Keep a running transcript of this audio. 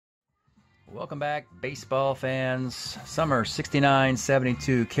Welcome back, baseball fans. Summer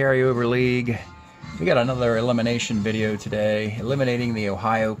 69-72 carryover league. We got another elimination video today, eliminating the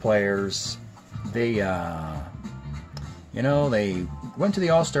Ohio players. They went to the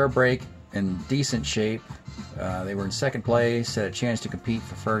All-Star break in decent shape. They were in second place, had a chance to compete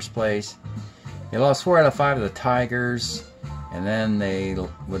for first place. They lost 4 out of 5 to the Tigers, and then they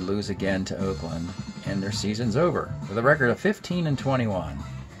would lose again to Oakland, and their season's over with a record of 15-21.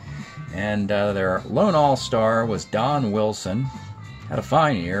 And their lone all-star was Don Wilson. Had a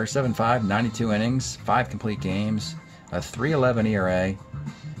fine year, 7.5, 92 innings, 5 complete games, a 3.11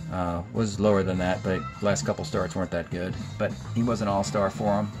 ERA. Was lower than that, but last couple starts weren't that good. But he was an all-star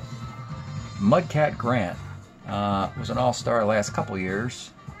for him. Mudcat Grant was an all-star last couple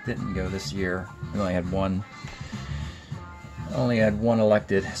years. Didn't go this year. He only had one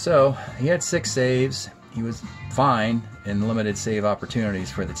elected. So he had 6 saves. He was fine in limited save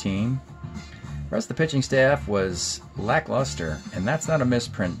opportunities for the team. The rest of the pitching staff was lackluster, and that's not a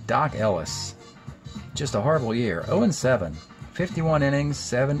misprint. Doc Ellis, just a horrible year. 0-7, 51 innings,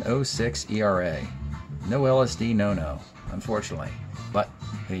 7.06 ERA. No LSD, no, unfortunately. But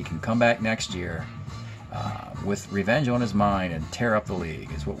he can come back next year with revenge on his mind and tear up the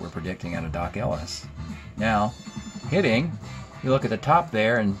league, is what we're predicting out of Doc Ellis. Now, hitting, you look at the top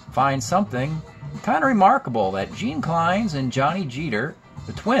there and find something kind of remarkable, that Gene Clines and Johnny Jeter,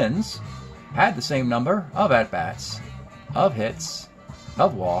 the twins, had the same number of at-bats, of hits,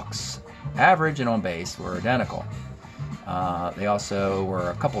 of walks, average and on base were identical. They also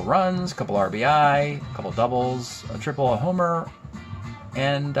were a couple runs, a couple RBI, a couple doubles, a triple, a homer,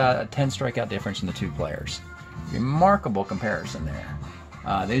 and a 10 strikeout difference in the 2 players. Remarkable comparison there.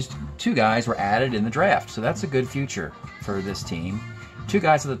 These 2 guys were added in the draft, so that's a good future for this team. 2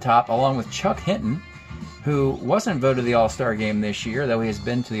 guys at the top, along with Chuck Hinton, who wasn't voted to the All-Star game this year, though he has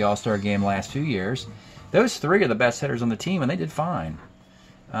been to the All-Star game last few years. Those 3 are the best hitters on the team, and they did fine.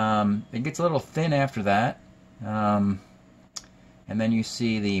 It gets a little thin after that. And then you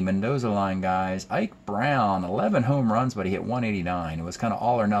see the Mendoza line guys. Ike Brown, 11 home runs, but he hit 189. It was kind of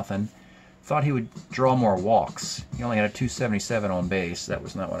all or nothing. Thought he would draw more walks. He only had a 277 on base. That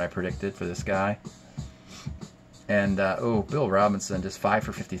was not what I predicted for this guy. And, Bill Robinson, just 5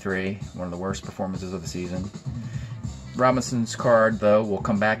 for 53, one of the worst performances of the season. Robinson's card, though, will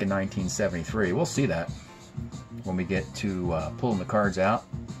come back in 1973. We'll see that when we get to pulling the cards out.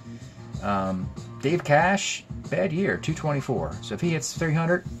 Dave Cash, bad year, 224. So if he hits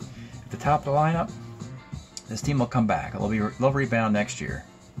 300 at the top of the lineup, this team will come back. They'll rebound next year.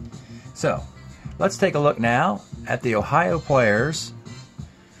 So let's take a look now at the Ohio players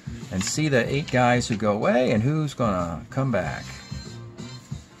and see the 8 guys who go away and who's going to come back.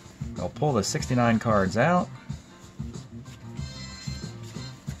 I'll pull the 69 cards out.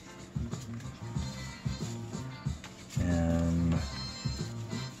 And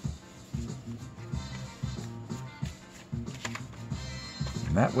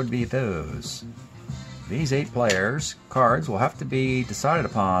that would be those. These 8 players' cards will have to be decided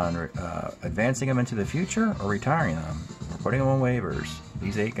upon, advancing them into the future or retiring them, or putting them on waivers.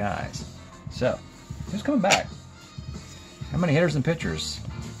 These 8 guys. So, who's coming back? How many hitters and pitchers?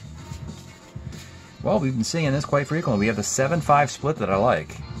 Well, we've been seeing this quite frequently. We have the 7-5 split that I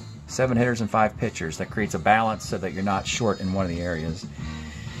like. 7 hitters and 5 pitchers. That creates a balance so that you're not short in one of the areas.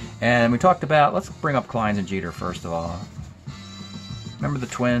 And we talked about, let's bring up Clines and Jeter first of all. Remember the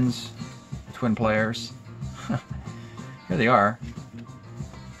twins? The twin players? Here they are.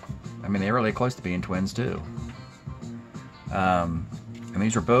 I mean, they're really close to being twins too. And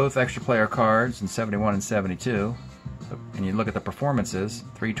these were both extra player cards in 71 and 72. And you look at the performances,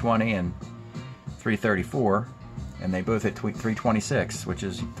 320 and 334, and they both hit 326, which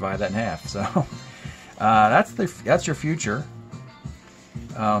is, divide that in half. So that's your future.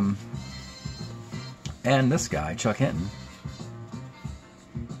 And this guy, Chuck Hinton,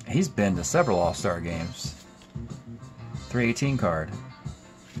 he's been to several All-Star games. 318 card.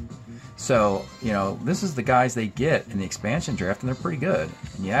 So, this is the guys they get in the expansion draft, and they're pretty good.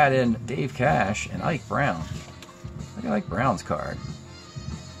 And you add in Dave Cash and Ike Brown. Look at Ike Brown's card.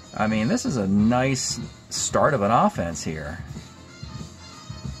 I mean, this is a nice start of an offense here.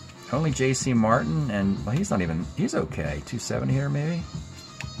 Only J.C. Martin, and well, he's okay. 270 here, maybe?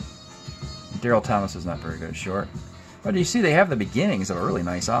 Daryl Thomas is not very good short. But you see, they have the beginnings of a really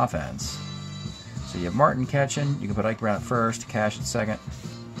nice offense. So you have Martin catching. You can put Ike Brown at first, Cash at second.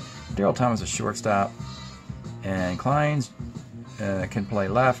 Daryl Thomas is shortstop, and Clines can play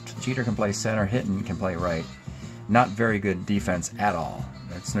left, Jeter can play center, Hinton can play right. Not very good defense at all.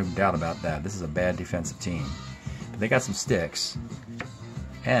 There's no doubt about that. This is a bad defensive team. But they got some sticks.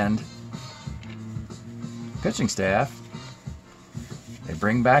 And pitching staff, they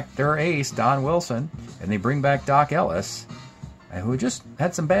bring back their ace, Don Wilson, and they bring back Doc Ellis, who just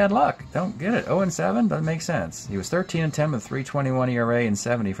had some bad luck. Don't get it. 0-7 doesn't make sense. He was 13-10 with 3.21 ERA and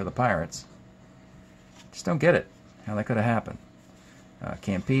 70 for the Pirates. Just don't get it, how that could have happened.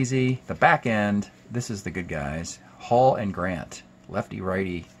 Campese, the back end, this is the good guys. Hall and Grant,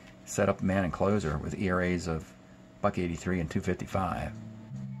 lefty-righty, setup man and closer with ERAs of $1.83 and $2.55.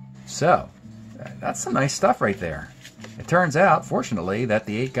 So, that's some nice stuff right there. It turns out, fortunately, that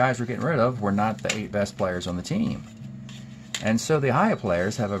the 8 guys we're getting rid of were not the 8 best players on the team. And so the Ohio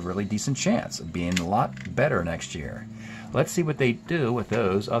players have a really decent chance of being a lot better next year. Let's see what they do with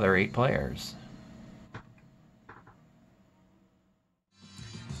those other 8 players.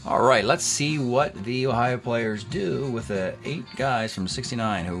 All right, let's see what the Ohio players do with the 8 guys from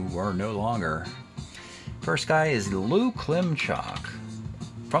 '69 who are no longer. First guy is Lou Klimchak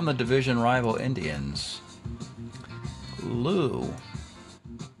from the division rival Indians. Lou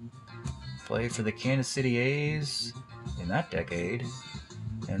played for the Kansas City A's in that decade,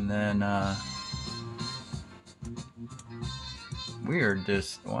 and then weird,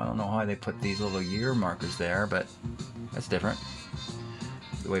 well, I don't know how they put these little year markers there, but that's different.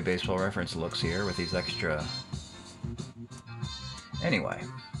 The way Baseball Reference looks here with these extra. Anyway,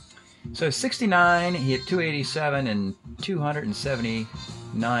 so 69, he had 287 and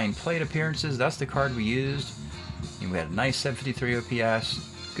 279 plate appearances. That's the card we used. And we had a nice 753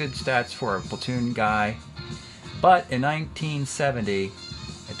 OPS, good stats for a platoon guy. But in 1970,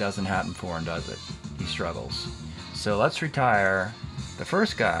 it doesn't happen for him, does it? He struggles. So let's retire the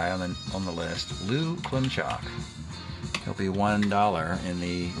first guy on the list, Lou Klimchak. He'll be $1 in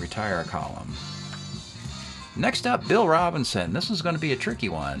the retire column. Next up, Bill Robinson. This is going to be a tricky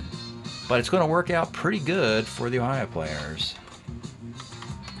one, but it's going to work out pretty good for the Ohio players.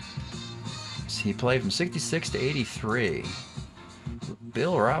 He played from 66 to 83.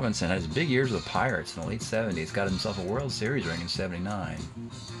 Bill Robinson has big years with the Pirates in the late 70s. Got himself a World Series ring in 79.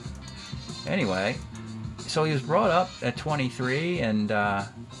 Anyway, so he was brought up at 23 and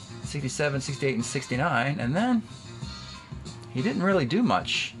 67, 68, and 69, and then he didn't really do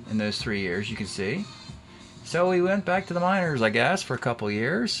much in those 3 years, you can see. So he went back to the minors, I guess, for a couple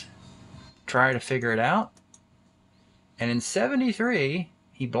years. Try to figure it out. And in 73,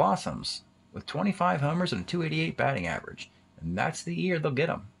 he blossoms with 25 homers and a 288 batting average. And that's the year they'll get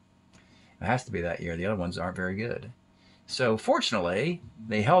him. It has to be that year. The other ones aren't very good. So fortunately,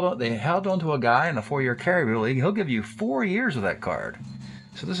 they held on to a guy in a 4-year carryover league. He'll give you 4 years of that card.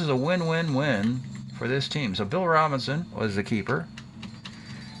 So this is a win-win-win for this team. So Bill Robinson was the keeper.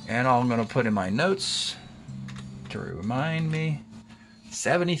 And I'm going to put in my notes to remind me,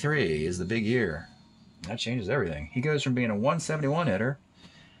 73 is the big year. That changes everything. He goes from being a 171 hitter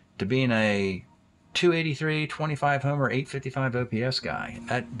to being a 283, 25 homer, 855 OPS guy.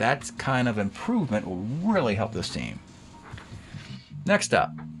 That's kind of improvement will really help this team. Next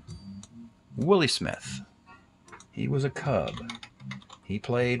up, Willie Smith. He was a Cub. He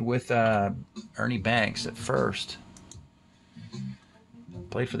played with Ernie Banks at first.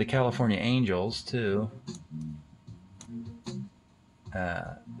 Played for the California Angels, too.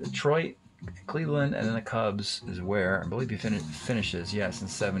 Detroit, Cleveland, and then the Cubs is where I believe he finishes, yes, in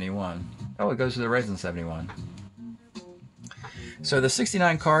 71. Oh, it goes to the Reds in 71. So the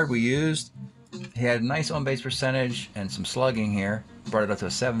 69 card we used, he had a nice on-base percentage and some slugging here. Brought it up to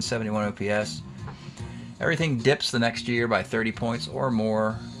a 771 OPS. Everything dips the next year by 30 points or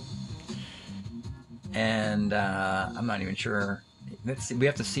more. And I'm not even sure. Let's see, we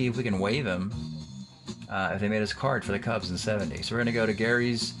have to see if we can waive him if they made his card for the Cubs in 70. So we're going to go to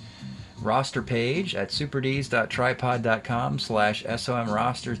Gary's roster page at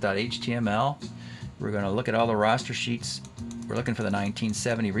superds.tripod.com/somrosters.html. We're going to look at all the roster sheets. We're looking for the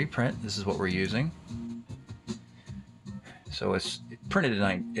 1970 reprint. This is what we're using. So it's printed in,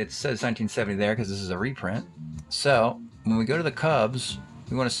 it says 1970 there because this is a reprint. So when we go to the Cubs,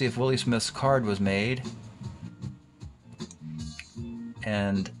 we want to see if Willie Smith's card was made.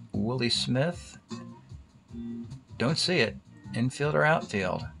 And Willie Smith, don't see it. Infield or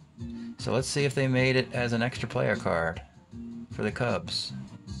outfield. So let's see if they made it as an extra player card for the Cubs.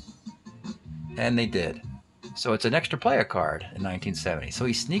 And they did. So it's an extra player card in 1970. So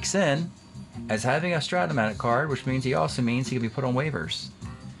he sneaks in as having a Strat-O-Matic card, which means he also means he can be put on waivers.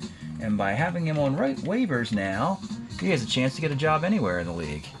 And by having him on waivers now, he has a chance to get a job anywhere in the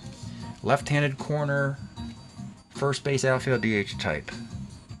league. Left-handed corner, first base, outfield, DH type.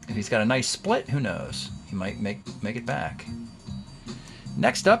 If he's got a nice split, who knows? He might make it back.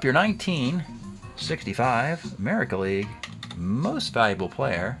 Next up, your 1965 America League most valuable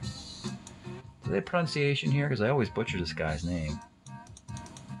player, Is there pronunciation here? Because I always butcher this guy's name.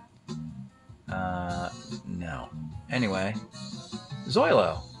 No. Anyway,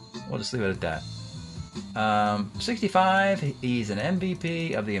 Zoilo. We'll just leave it at that. 65. He's an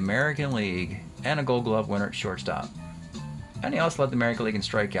MVP of the American League and a Gold Glove winner at shortstop. And he also led the American League in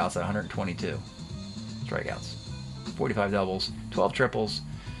strikeouts at 122 strikeouts, 45 doubles, 12 triples.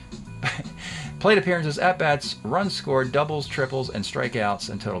 Plate appearances, at-bats, runs scored, doubles, triples, and strikeouts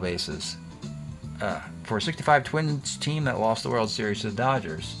and total bases. For a 65 Twins team that lost the World Series to the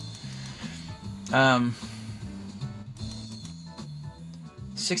Dodgers.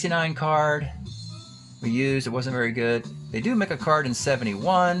 69 card we used. It wasn't very good. They do make a card in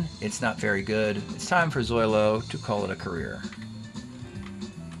 71. It's not very good. It's time for Zoilo to call it a career.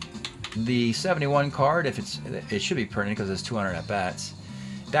 The 71 card, it should be printed because it's 200 at-bats.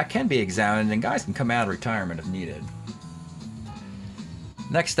 That can be examined, and guys can come out of retirement if needed.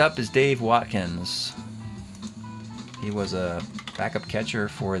 Next up is Dave Watkins. He was a backup catcher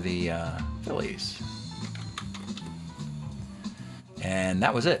for the Phillies. And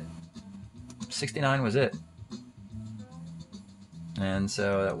that was it. 69 was it. And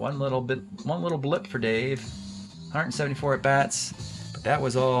so that one little blip for Dave. 174 at bats, but that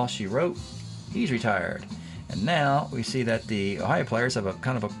was all she wrote. He's retired. And now we see that the Ohio players have a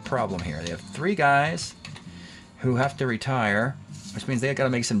kind of a problem here. They have 3 guys who have to retire, which means they've got to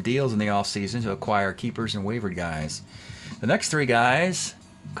make some deals in the offseason to acquire keepers and waivered guys. The next 3 guys,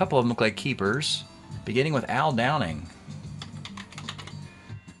 a couple of them look like keepers, beginning with Al Downing.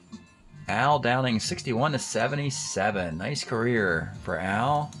 Al Downing, 61 to 77. Nice career for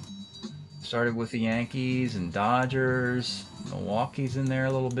Al. Started with the Yankees and Dodgers. Milwaukee's in there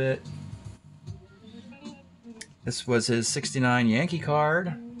a little bit. This was his 69 Yankee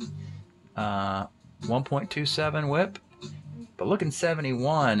card. 1.27 whip. But look in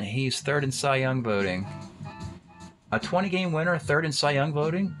 71, he's 3rd in Cy Young voting. A 20-game winner, 3rd in Cy Young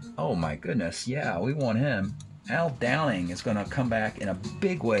voting? Oh my goodness, yeah, we want him. Al Downing is going to come back in a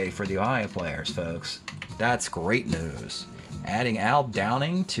big way for the Ohio players, folks. That's great news. Adding Al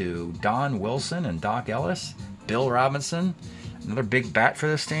Downing to Don Wilson and Doc Ellis, Bill Robinson, another big bat for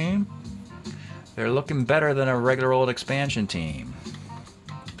this team. They're looking better than a regular old expansion team.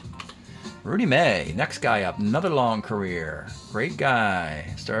 Rudy May, next guy up, another long career. Great guy.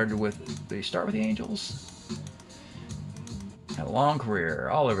 Did he start with the Angels? Had a long career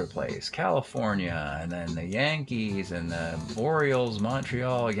all over the place. California, and then the Yankees, and the Orioles,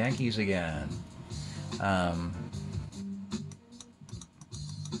 Montreal, Yankees again.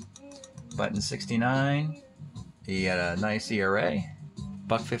 But in 69, he had a nice ERA,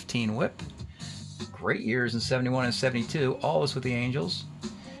 .115 whip. Great years in 71 and 72, all this with the Angels.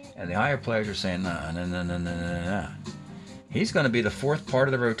 And the higher players are saying, nah. He's going to be the 4th part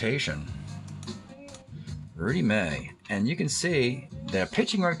of the rotation. Rudy May. And you can see the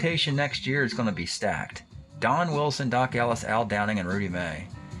pitching rotation next year is going to be stacked. Don Wilson, Doc Ellis, Al Downing, and Rudy May.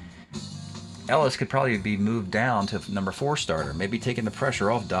 Ellis could probably be moved down to number 4 starter, maybe taking the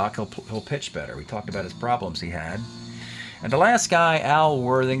pressure off Doc. He'll pitch better. We talked about his problems he had. And the last guy, Al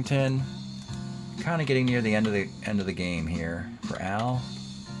Worthington, kind of getting near the end of the game here for Al.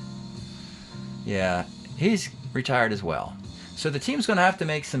 Yeah, he's retired as well. So the team's going to have to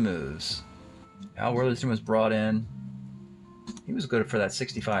make some moves. Al Worthington was brought in. He was good for that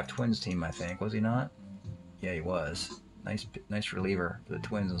 65 Twins team, I think, was he not? Yeah, he was. Nice reliever for the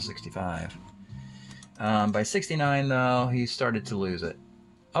Twins in 65. By 69, though, he started to lose it.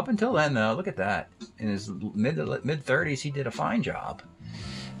 Up until then, though, look at that. In his mid-30s, he did a fine job.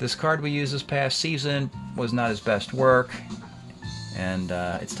 This card we used this past season was not his best work, and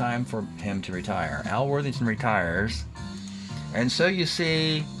it's time for him to retire. Al Worthington retires, and so you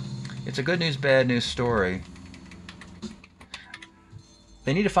see, it's a good news, bad news story.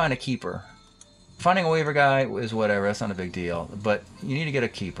 They need to find a keeper. Finding a waiver guy is whatever, that's not a big deal, but you need to get a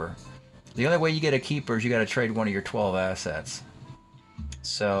keeper. The only way you get a keeper is you got to trade one of your 12 assets.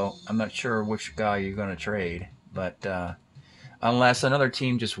 So I'm not sure which guy you're going to trade, but unless another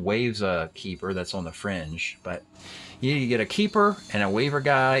team just waives a keeper that's on the fringe. But you need to get a keeper and a waiver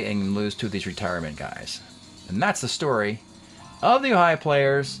guy and lose 2 of these retirement guys. And that's the story of the Ohio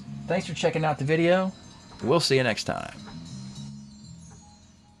players. Thanks for checking out the video. We'll see you next time.